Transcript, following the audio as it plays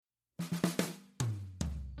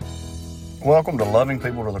Welcome to Loving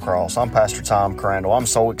People to the Cross. I'm Pastor Tom Crandall. I'm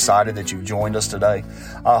so excited that you've joined us today.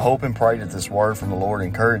 I hope and pray that this word from the Lord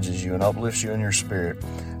encourages you and uplifts you in your spirit.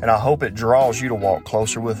 And I hope it draws you to walk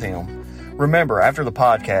closer with Him. Remember, after the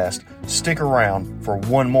podcast, stick around for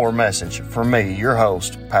one more message from me, your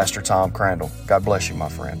host, Pastor Tom Crandall. God bless you, my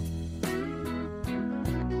friend.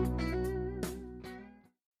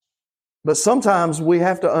 But sometimes we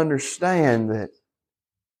have to understand that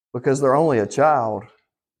because they're only a child,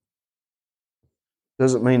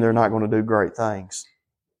 doesn't mean they're not going to do great things.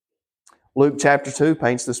 Luke chapter 2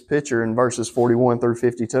 paints this picture in verses 41 through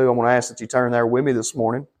 52. I'm going to ask that you turn there with me this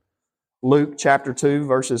morning. Luke chapter 2,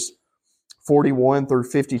 verses 41 through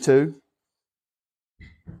 52.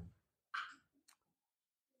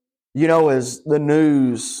 You know, as the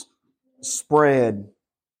news spread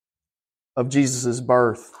of Jesus'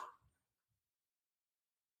 birth,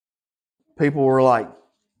 people were like,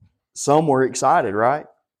 some were excited, right?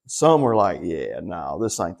 Some were like, yeah, no,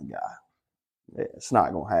 this ain't the guy. Yeah, it's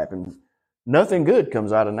not going to happen. Nothing good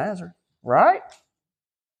comes out of Nazareth, right?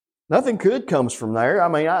 Nothing good comes from there. I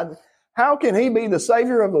mean, how can he be the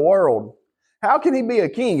Savior of the world? How can he be a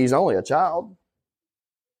king? He's only a child.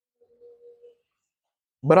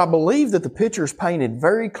 But I believe that the picture is painted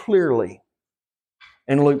very clearly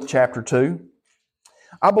in Luke chapter 2.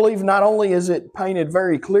 I believe not only is it painted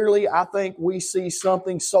very clearly, I think we see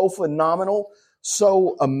something so phenomenal,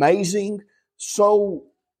 so amazing, so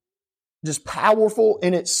just powerful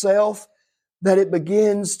in itself that it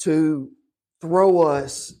begins to throw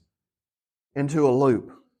us into a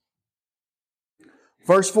loop.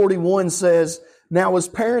 Verse 41 says, "Now his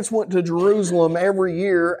parents went to Jerusalem every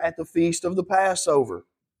year at the feast of the Passover.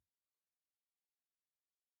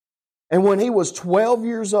 And when he was 12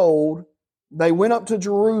 years old, they went up to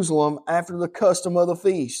Jerusalem after the custom of the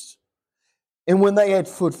feast. And when they had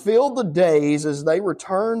fulfilled the days as they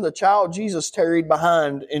returned, the child Jesus tarried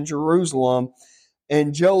behind in Jerusalem,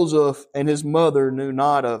 and Joseph and his mother knew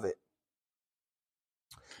not of it.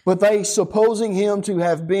 But they, supposing him to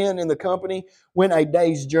have been in the company, went a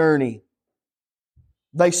day's journey.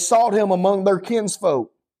 They sought him among their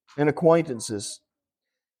kinsfolk and acquaintances.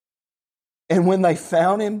 And when they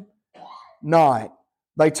found him not,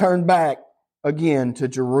 they turned back again to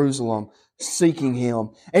Jerusalem, seeking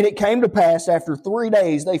him. And it came to pass after 3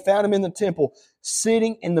 days, they found him in the temple,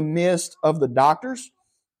 sitting in the midst of the doctors,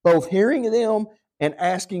 both hearing them and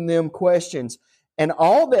asking them questions. And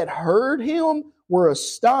all that heard him were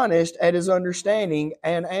astonished at his understanding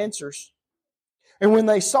and answers. And when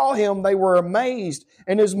they saw him, they were amazed.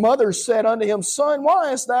 And his mother said unto him, Son, why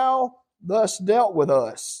hast thou thus dealt with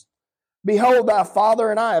us? Behold, thy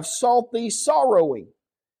father and I have sought thee sorrowing.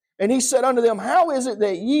 And he said unto them, How is it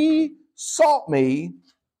that ye sought me?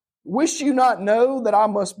 Wish you not know that I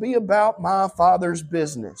must be about my Father's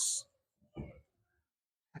business?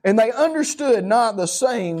 And they understood not the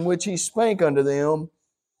saying which he spake unto them,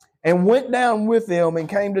 and went down with them and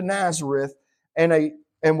came to Nazareth, and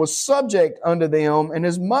was subject unto them. And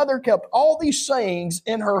his mother kept all these sayings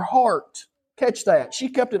in her heart. Catch that. She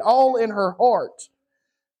kept it all in her heart.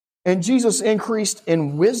 And Jesus increased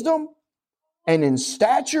in wisdom and in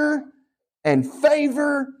stature and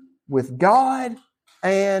favor with God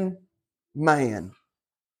and man."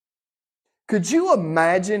 Could you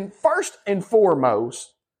imagine, first and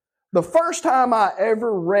foremost, the first time I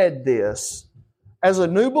ever read this, as a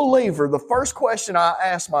new believer, the first question I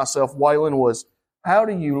asked myself, Waylon, was, how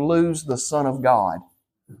do you lose the Son of God?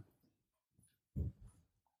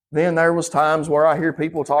 Then there was times where I hear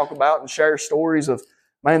people talk about and share stories of,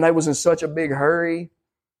 man, they was in such a big hurry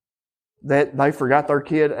that they forgot their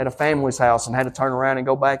kid at a family's house and had to turn around and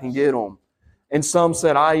go back and get them. And some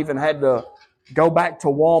said I even had to go back to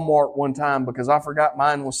Walmart one time because I forgot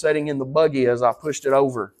mine was sitting in the buggy as I pushed it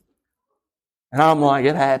over. And I'm like,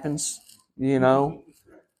 it happens, you know.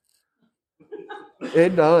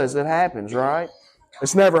 It does. It happens, right?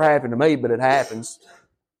 It's never happened to me, but it happens.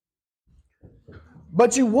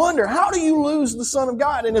 But you wonder, how do you lose the Son of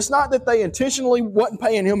God? And it's not that they intentionally wasn't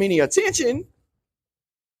paying him any attention.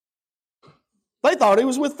 They thought he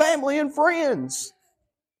was with family and friends.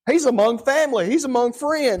 He's among family. He's among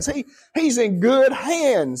friends. He's in good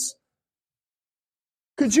hands.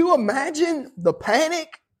 Could you imagine the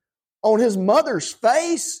panic on his mother's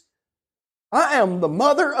face? I am the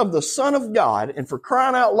mother of the Son of God, and for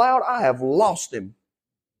crying out loud, I have lost him.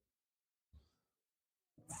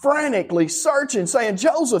 Frantically searching, saying,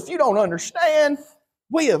 Joseph, you don't understand.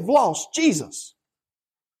 We have lost Jesus.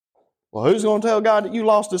 Well, who's going to tell God that you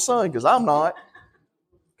lost his son? Because I'm not.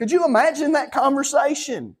 Could you imagine that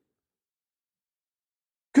conversation?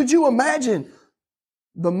 Could you imagine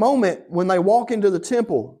the moment when they walk into the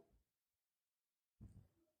temple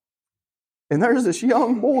And there's this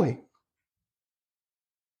young boy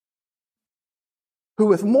who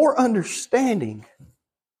with more understanding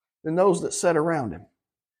than those that sat around him.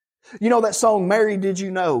 You know that song, Mary, Did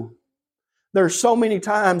You Know? There's so many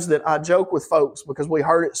times that I joke with folks because we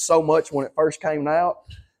heard it so much when it first came out.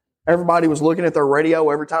 Everybody was looking at their radio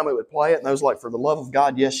every time it would play it, and they was like, for the love of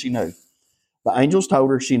God, yes, she knew. The angels told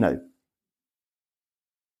her she knew.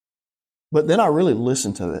 But then I really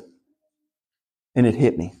listened to it, and it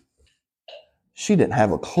hit me. She didn't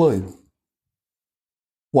have a clue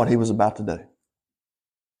what he was about to do.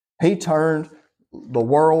 He turned the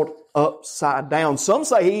world upside down. Some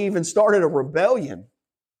say he even started a rebellion.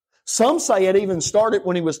 Some say it even started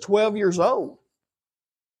when he was 12 years old.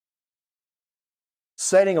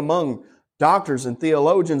 Sitting among doctors and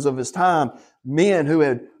theologians of his time, men who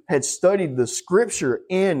had studied the Scripture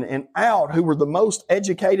in and out, who were the most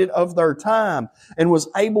educated of their time, and was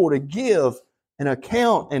able to give an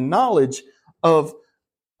account and knowledge of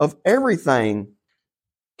everything.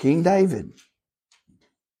 King David,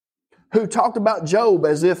 who talked about Job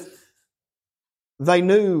as if they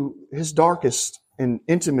knew his darkest and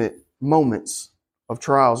intimate moments of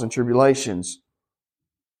trials and tribulations.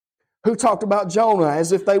 Who talked about Jonah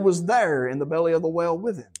as if they was there in the belly of the whale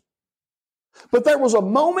with him. But there was a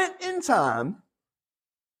moment in time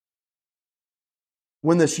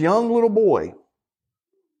when this young little boy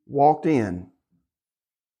walked in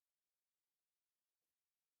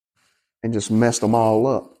and just messed them all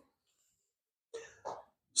up.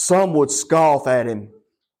 Some would scoff at him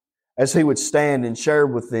as he would stand and share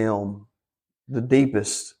with them the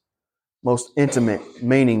deepest, most intimate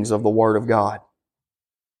meanings of the Word of God.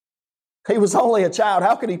 He was only a child.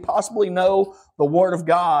 How could he possibly know the Word of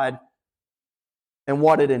God and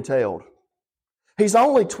what it entailed? He's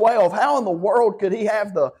only 12. How in the world could he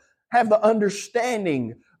have the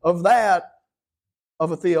understanding of that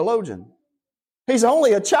of a theologian? He's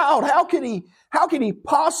only a child. How could he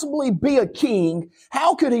possibly be a king?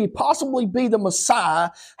 How could he possibly be the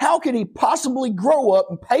Messiah? How could he possibly grow up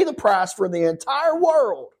and pay the price for the entire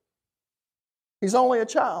world? He's only a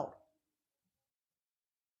child.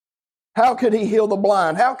 How could he heal the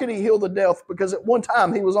blind? How could he heal the deaf? Because at one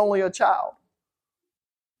time he was only a child.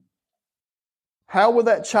 How would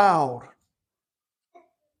that child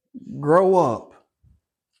grow up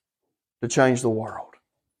to change the world?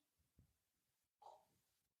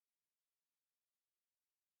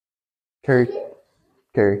 Carrie.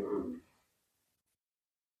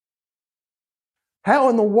 How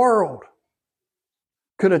in the world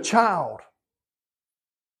could a child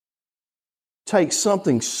take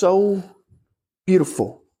something so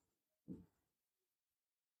beautiful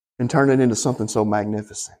and turn it into something so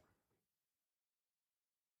magnificent?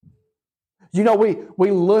 You know,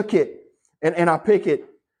 we look at, and I pick at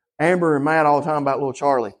Amber and Matt all the time about little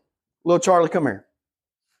Charlie. Little Charlie, come here.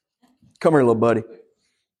 Come here, little buddy.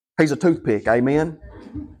 He's a toothpick, amen?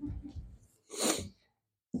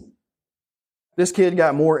 This kid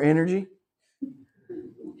got more energy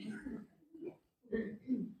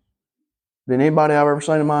than anybody I've ever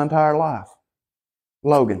seen in my entire life.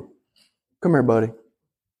 Logan, come here, buddy.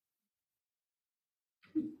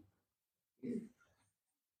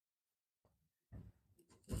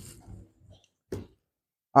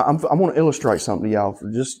 I want to illustrate something to y'all for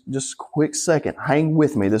just a quick second. Hang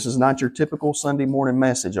with me. This is not your typical Sunday morning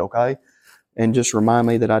message, okay? And just remind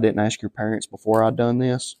me that I didn't ask your parents before I'd done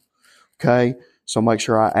this, okay? So make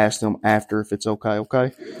sure I ask them after if it's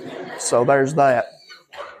okay? So there's that.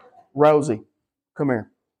 Rosie, come here.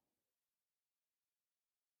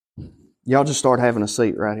 Y'all just start having a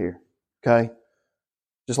seat right here, okay?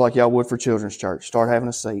 Just like y'all would for children's church. Start having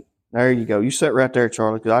a seat. There you go. You sit right there,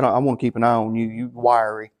 Charlie, because I want to keep an eye on you. You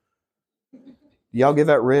wiry. Y'all give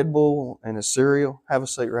that Red Bull and a cereal. Have a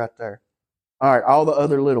seat right there. All right, all the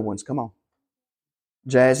other little ones, come on.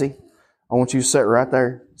 Jazzy, I want you to sit right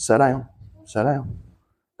there. Sit down. Sit down.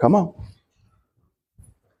 Come on.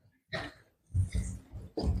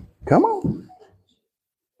 Come on.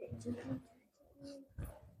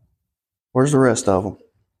 Where's the rest of them?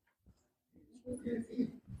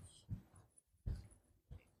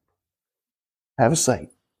 Have a seat.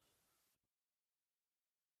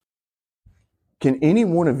 Can any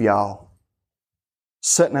one of y'all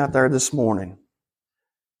sitting out there this morning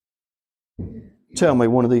tell me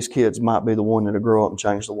one of these kids might be the one that'll grow up and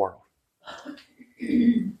change the world?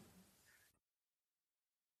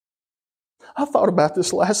 I thought about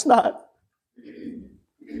this last night.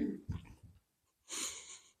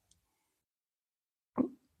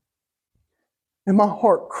 And my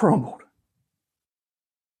heart crumbled.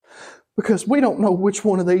 Because we don't know which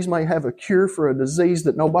one of these may have a cure for a disease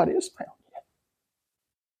that nobody has found yet.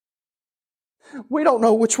 We don't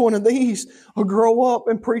know which one of these will grow up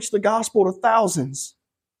and preach the gospel to thousands.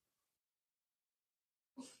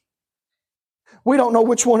 We don't know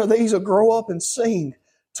which one of these will grow up and sing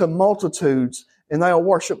to multitudes and they'll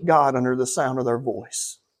worship God under the sound of their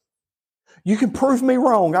voice. You can prove me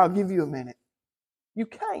wrong. I'll give you a minute. You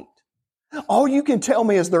can't. All you can tell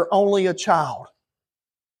me is they're only a child.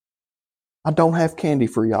 I don't have candy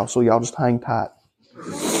for y'all, so y'all just hang tight.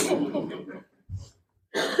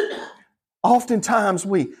 Oftentimes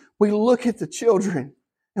we look at the children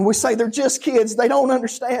and we say they're just kids. They don't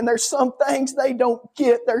understand. There's some things they don't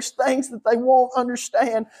get. There's things that they won't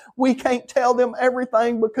understand. We can't tell them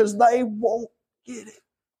everything because they won't get it.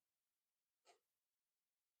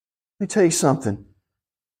 Let me tell you something.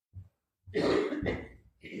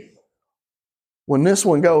 When this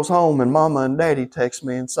one goes home and Mama and Daddy text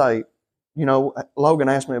me and say, you know, Logan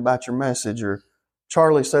asked me about your message, or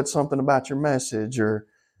Charlie said something about your message, or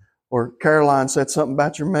Caroline said something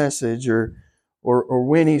about your message, or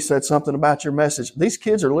Winnie said something about your message. These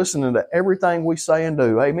kids are listening to everything we say and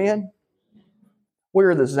do. Amen?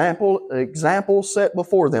 We're the example set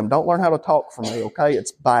before them. Don't learn how to talk from me, okay?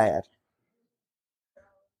 It's bad.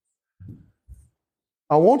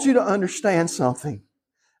 I want you to understand something.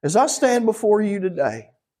 As I stand before you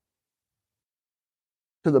today,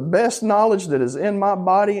 to the best knowledge that is in my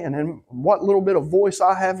body and in what little bit of voice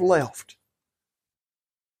I have left,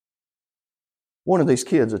 one of these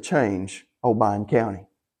kids will change Obion County.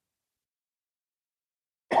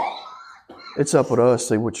 It's up to us to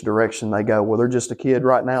see which direction they go. Well, they're just a kid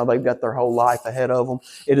right now. They've got their whole life ahead of them.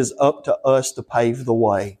 It is up to us to pave the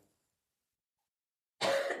way.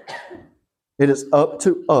 It is up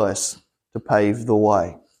to us to pave the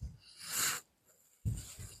way.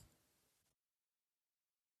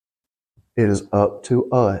 It is up to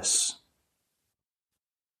us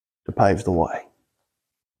to pave the way.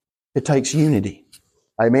 It takes unity.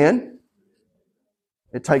 Amen?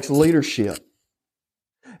 It takes leadership.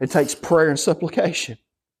 It takes prayer and supplication.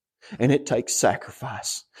 And it takes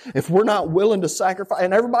sacrifice. If we're not willing to sacrifice,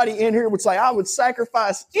 and everybody in here would say, I would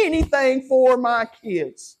sacrifice anything for my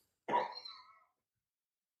kids.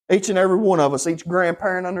 Each and every one of us, each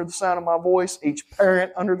grandparent under the sound of my voice, each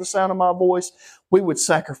parent under the sound of my voice, we would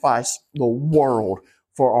sacrifice the world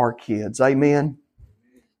for our kids. Amen?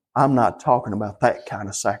 I'm not talking about that kind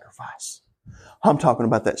of sacrifice. I'm talking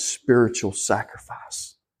about that spiritual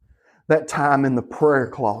sacrifice. That time in the prayer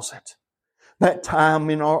closet. That time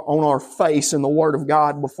on our face in the Word of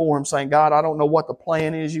God before Him saying, God, I don't know what the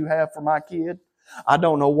plan is you have for my kid. I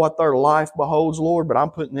don't know what their life beholds, Lord, but I'm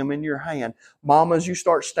putting them in your hand. Mamas, you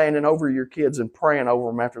start standing over your kids and praying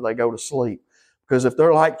over them after they go to sleep. Because if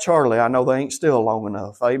they're like Charlie, I know they ain't still long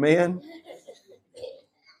enough. Amen?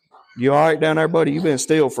 You all right down there, buddy? You've been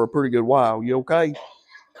still for a pretty good while. You okay?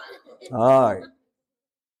 All right.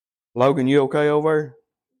 Logan, you okay over there?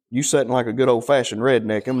 You sitting like a good old-fashioned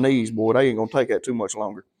redneck. Them knees, boy, they ain't going to take that too much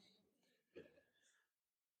longer.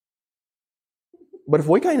 But if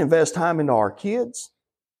we can't invest time into our kids,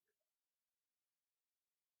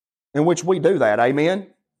 in which we do that, amen?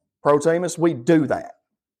 Protamus, we do that.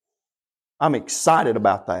 I'm excited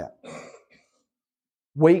about that.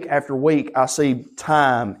 Week after week, I see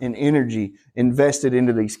time and energy invested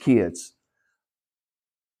into these kids.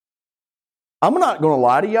 I'm not going to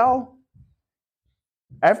lie to y'all.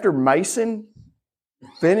 After Mason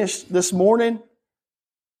finished this morning,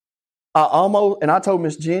 I told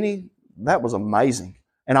Miss Jenny, that was amazing.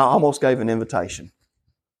 And I almost gave an invitation.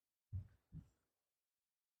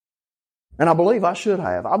 And I believe I should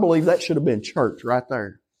have. I believe that should have been church right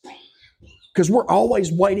there. Because we're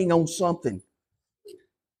always waiting on something.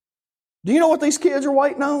 Do you know what these kids are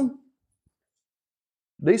waiting on?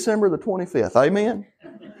 December the 25th. Amen?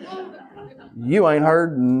 You ain't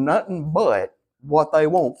heard nothing but what they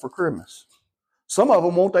want for Christmas. Some of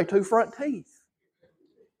them want their 2 front teeth.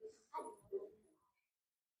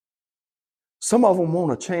 Some of them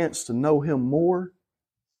want a chance to know Him more.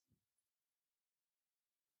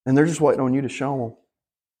 And they're just waiting on you to show them.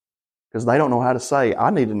 Because they don't know how to say,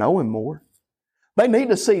 I need to know Him more. They need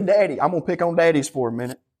to see Daddy. I'm going to pick on daddies for a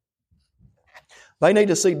minute. They need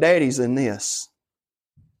to see daddies in this.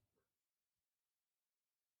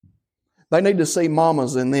 They need to see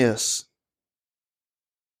mamas in this.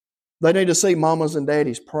 They need to see mamas and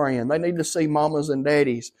daddies praying. They need to see mamas and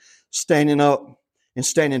daddies standing up and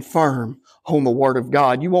standing firm on the Word of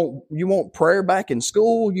God. You want prayer back in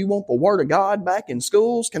school? You want the Word of God back in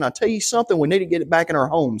schools? Can I tell you something? We need to get it back in our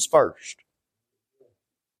homes first.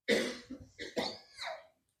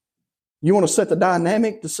 You want to set the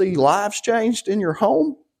dynamic to see lives changed in your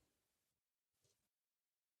home?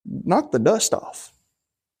 Knock the dust off.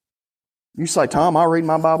 You say, Tom, I read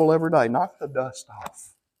my Bible every day. Knock the dust off.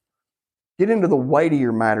 Get into the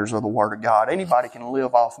weightier matters of the Word of God. Anybody can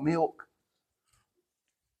live off milk.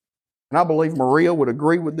 And I believe Maria would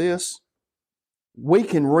agree with this. We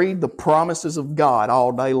can read the promises of God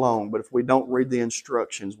all day long, but if we don't read the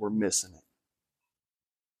instructions, we're missing it.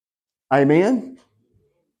 Amen?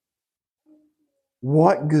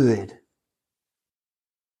 What good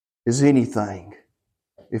is anything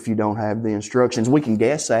if you don't have the instructions? We can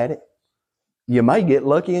guess at it. You may get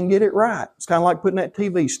lucky and get it right. It's kind of like putting that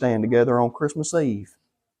TV stand together on Christmas Eve.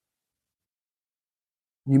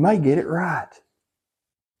 You may get it right.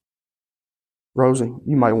 Rosie,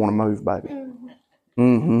 you may want to move, baby.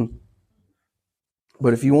 Mm-hmm.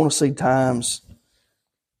 But if you want to see times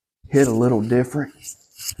hit a little different,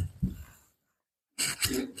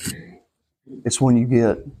 it's when you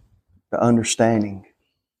get the understanding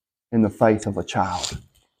and the faith of a child.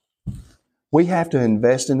 We have to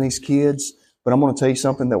invest in these kids, but I'm going to tell you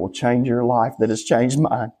something that will change your life, that has changed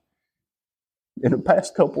mine. In the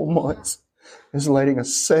past couple of months, is letting a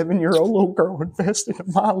 7-year-old little girl invest into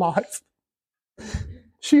my life.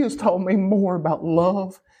 She has taught me more about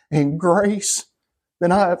love and grace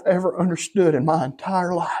than I have ever understood in my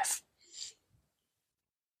entire life.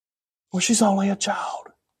 Well, she's only a child.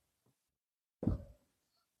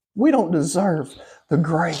 We don't deserve the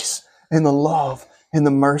grace and the love and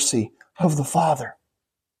the mercy of the Father.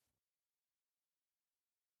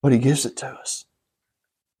 But He gives it to us.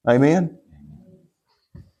 Amen?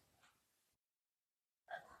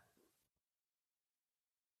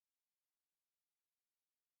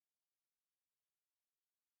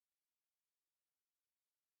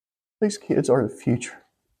 These kids are the future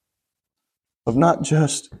of not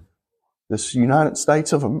just this United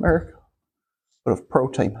States of America, but of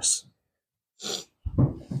Protemus.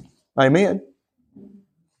 Amen?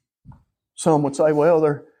 Some would say, well,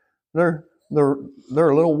 they're a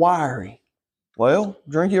little wiry. Well,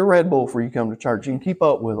 drink your Red Bull before you come to church. You can keep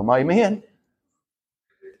up with them. Amen?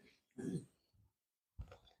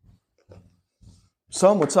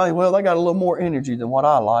 Some would say, well, they got a little more energy than what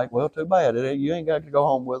I like. Well, too bad. You ain't got to go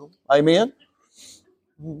home with them. Amen?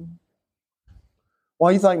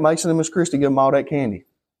 Why do you think Mason and Miss Christie give them all that candy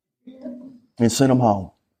and send them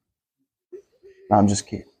home? I'm just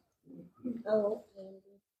kidding. Oh.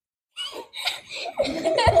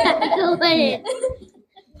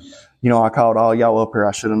 You know, I called all y'all up here.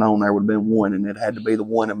 I should have known there would have been one, and it had to be the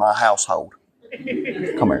one in my household.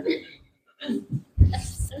 Come here.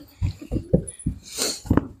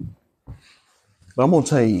 But I'm going to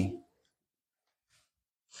tell you,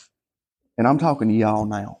 and I'm talking to y'all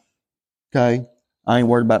now, okay? I ain't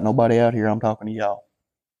worried about nobody out here. I'm talking to y'all,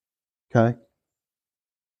 okay?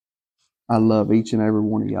 I love each and every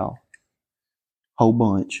one of y'all. Whole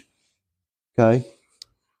bunch, okay?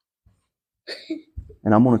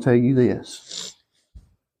 And I'm going to tell you this.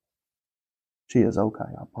 She is okay,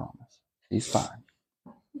 I promise. She's fine.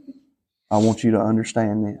 I want you to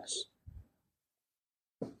understand this.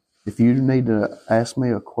 If you need to ask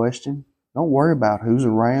me a question, don't worry about who's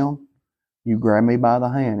around. You grab me by the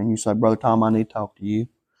hand and you say, Brother Tom, I need to talk to you.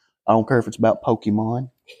 I don't care if it's about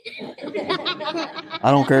Pokemon.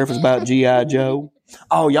 I don't care if it's about G.I. Joe.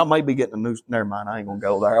 Oh, y'all may be getting a new... Never mind, I ain't going to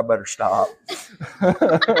go there. I better stop.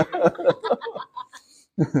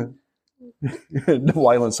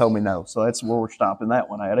 Waylon told me no, so that's where we're stopping that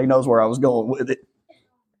one at. He knows where I was going with it.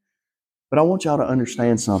 But I want y'all to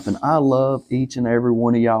understand something. I love each and every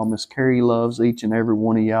one of y'all. Miss Carrie loves each and every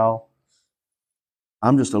one of y'all.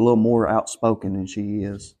 I'm just a little more outspoken than she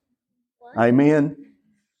is. What? Amen?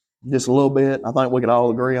 Just a little bit. I think we could all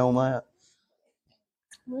agree on that.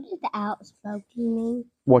 What does outspoken mean?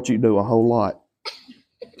 What you do a whole lot.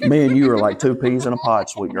 Me and you are like two peas in a pod,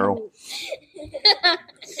 sweet girl.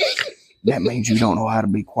 That means you don't know how to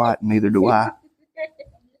be quiet, and neither do I.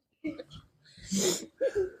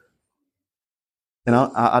 And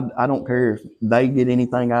I don't care if they get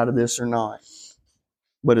anything out of this or not.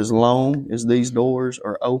 But as long as these doors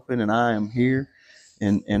are open and I am here,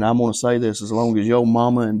 and I'm going to say this, as long as your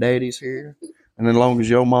mama and daddy's here, and as long as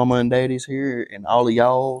your mama and daddy's here, and all of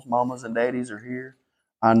y'all's mamas and daddies are here,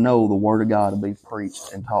 I know the Word of God will be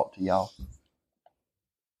preached and taught to y'all.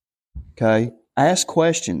 Okay? Ask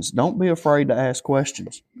questions. Don't be afraid to ask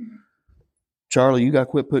questions. Charlie, you got to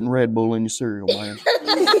quit putting Red Bull in your cereal, man.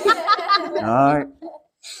 All right?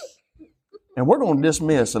 And we're going to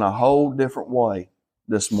dismiss in a whole different way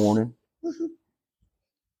this morning.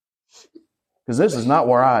 Because this is not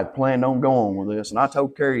where I had planned on going with this. And I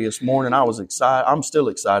told Carrie this morning I was excited. I'm still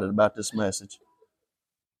excited about this message.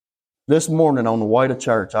 This morning on the way to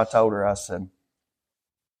church, I told her, I said,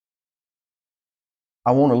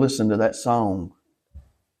 I want to listen to that song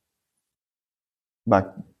by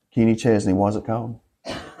Kenny Chesney. What's it called?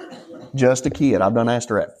 Just a Kid. I've done asked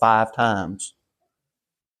her that 5 times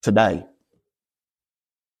today.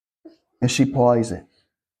 And she plays it.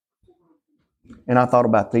 And I thought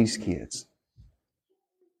about these kids.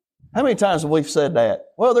 How many times have we said that?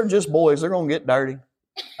 Well, they're just boys. They're going to get dirty.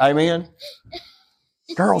 Amen?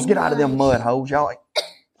 Girls, get out of them mud holes. Y'all like,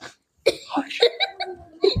 hush.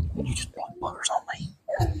 You just blowing buggers on me.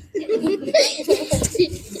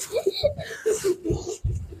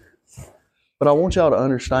 But I want y'all to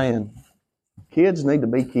understand, kids need to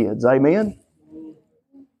be kids. Amen?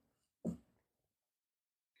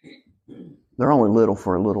 They're only little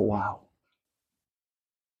for a little while.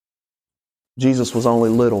 Jesus was only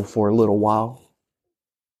little for a little while.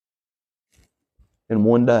 And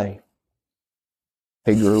one day,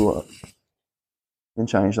 He grew up and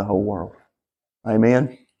changed the whole world.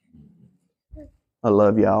 Amen? I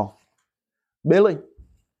love y'all. Billy,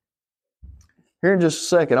 here in just a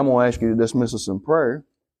second, I'm going to ask you to dismiss us in prayer.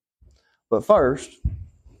 But first,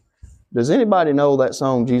 does anybody know that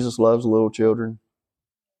song, Jesus Loves Little Children?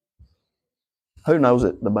 Who knows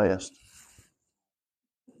it the best?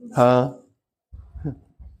 Huh?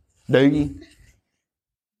 Do you?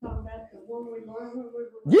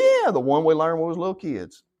 Yeah, the one we learned when we was little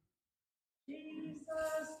kids.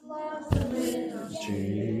 Jesus loves the little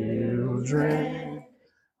children,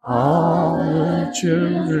 all the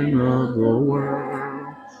children of the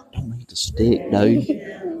world. Don't need to stick, dude.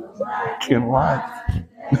 Can life.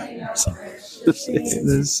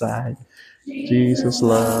 This side. Jesus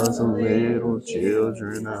loves the little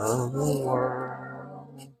children of the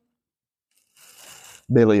world.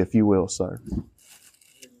 Billy, if you will, sir.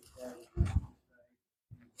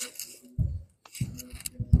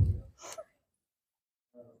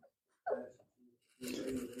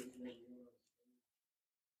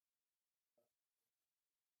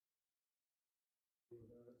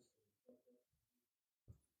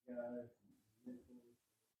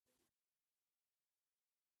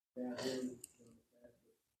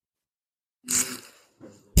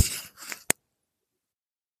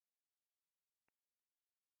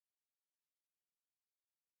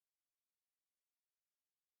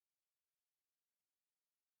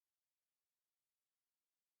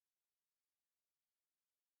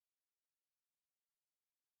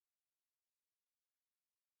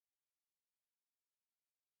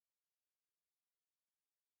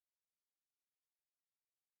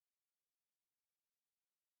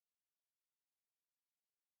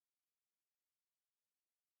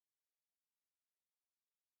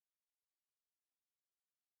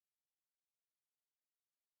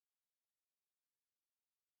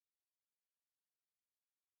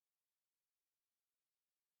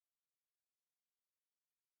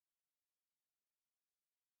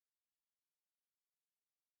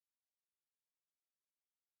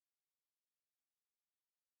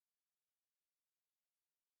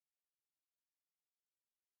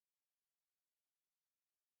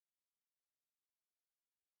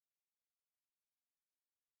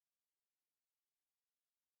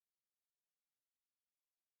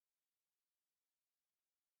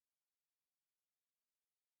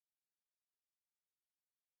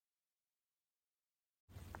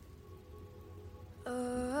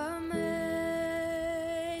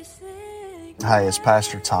 Hey, it's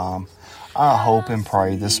Pastor Tom. I hope and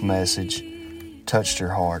pray this message touched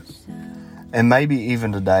your heart. And maybe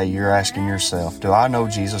even today you're asking yourself, do I know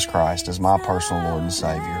Jesus Christ as my personal Lord and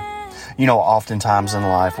Savior? You know, oftentimes in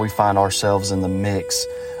life we find ourselves in the mix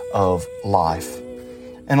of life.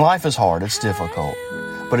 And life is hard, it's difficult.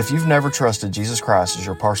 But if you've never trusted Jesus Christ as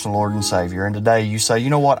your personal Lord and Savior, and today you say, you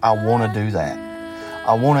know what, I want to do that.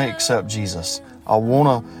 I want to accept Jesus. I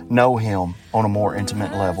want to know Him on a more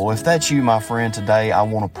intimate level. If that's you, my friend, today I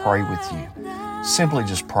want to pray with you. Simply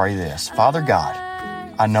just pray this. Father God,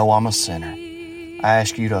 I know I'm a sinner. I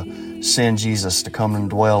ask you to send Jesus to come and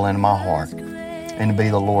dwell in my heart and to be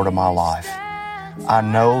the Lord of my life. I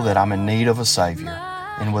know that I'm in need of a Savior,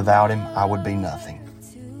 and without Him, I would be nothing.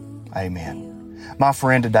 Amen. My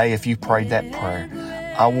friend, today, if you prayed that prayer,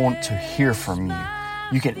 I want to hear from you.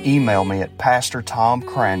 You can email me at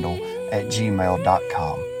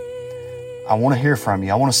pastortomcrandall@gmail.com. I want to hear from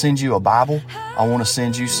you. I want to send you a Bible. I want to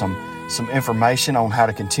send you some information on how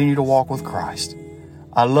to continue to walk with Christ.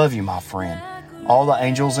 I love you, my friend. All the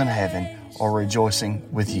angels in heaven are rejoicing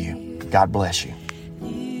with you. God bless you.